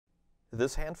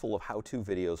This handful of how-to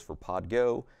videos for Pod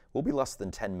Go will be less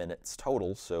than 10 minutes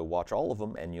total, so watch all of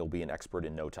them and you'll be an expert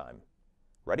in no time.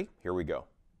 Ready? Here we go.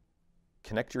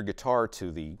 Connect your guitar to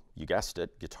the, you guessed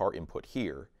it, guitar input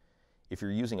here. If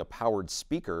you're using a powered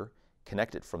speaker,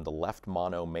 connect it from the left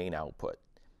mono main output.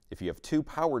 If you have two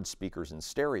powered speakers in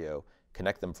stereo,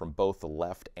 connect them from both the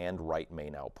left and right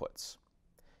main outputs.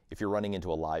 If you're running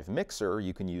into a live mixer,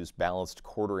 you can use balanced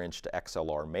 1/4 inch to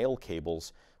XLR male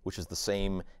cables, which is the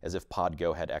same as if Pod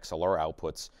Go had XLR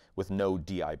outputs with no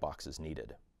DI boxes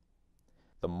needed.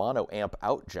 The mono amp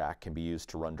out jack can be used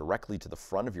to run directly to the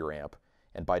front of your amp,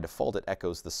 and by default it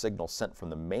echoes the signal sent from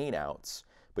the main outs,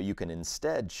 but you can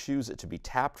instead choose it to be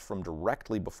tapped from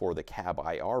directly before the cab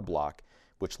IR block,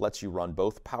 which lets you run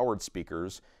both powered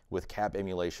speakers with cab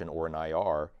emulation or an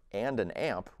IR, and an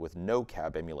amp with no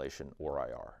cab emulation or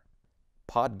IR.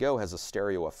 Pod Go has a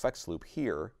stereo effects loop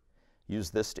here.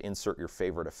 Use this to insert your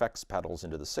favorite effects pedals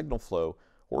into the signal flow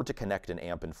or to connect an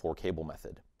amp in 4-cable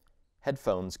method.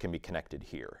 Headphones can be connected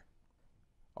here.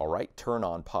 Alright, turn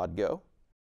on Pod Go.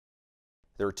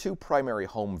 There are two primary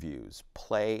home views,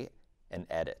 play and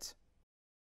edit.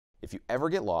 If you ever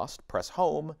get lost, press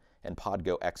home and Pod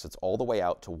Go exits all the way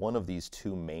out to one of these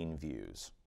two main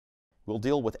views. We'll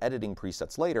deal with editing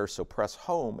presets later, so press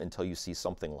home until you see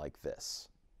something like this.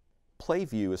 Play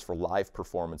view is for live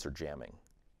performance or jamming.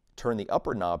 Turn the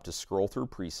upper knob to scroll through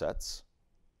presets.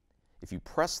 If you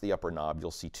press the upper knob, you'll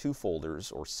see two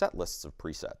folders or set lists of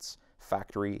presets,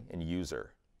 factory and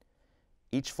user.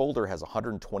 Each folder has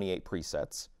 128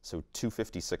 presets, so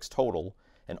 256 total,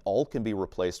 and all can be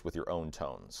replaced with your own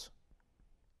tones.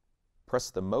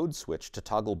 Press the mode switch to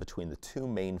toggle between the two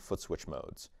main foot switch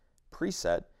modes,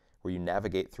 preset, where you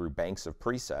navigate through banks of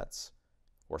presets,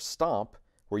 or stomp,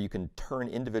 where you can turn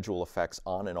individual effects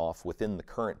on and off within the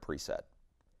current preset.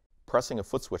 Pressing a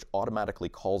foot switch automatically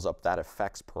calls up that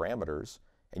effect's parameters,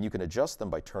 and you can adjust them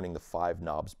by turning the 5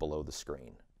 knobs below the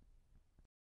screen.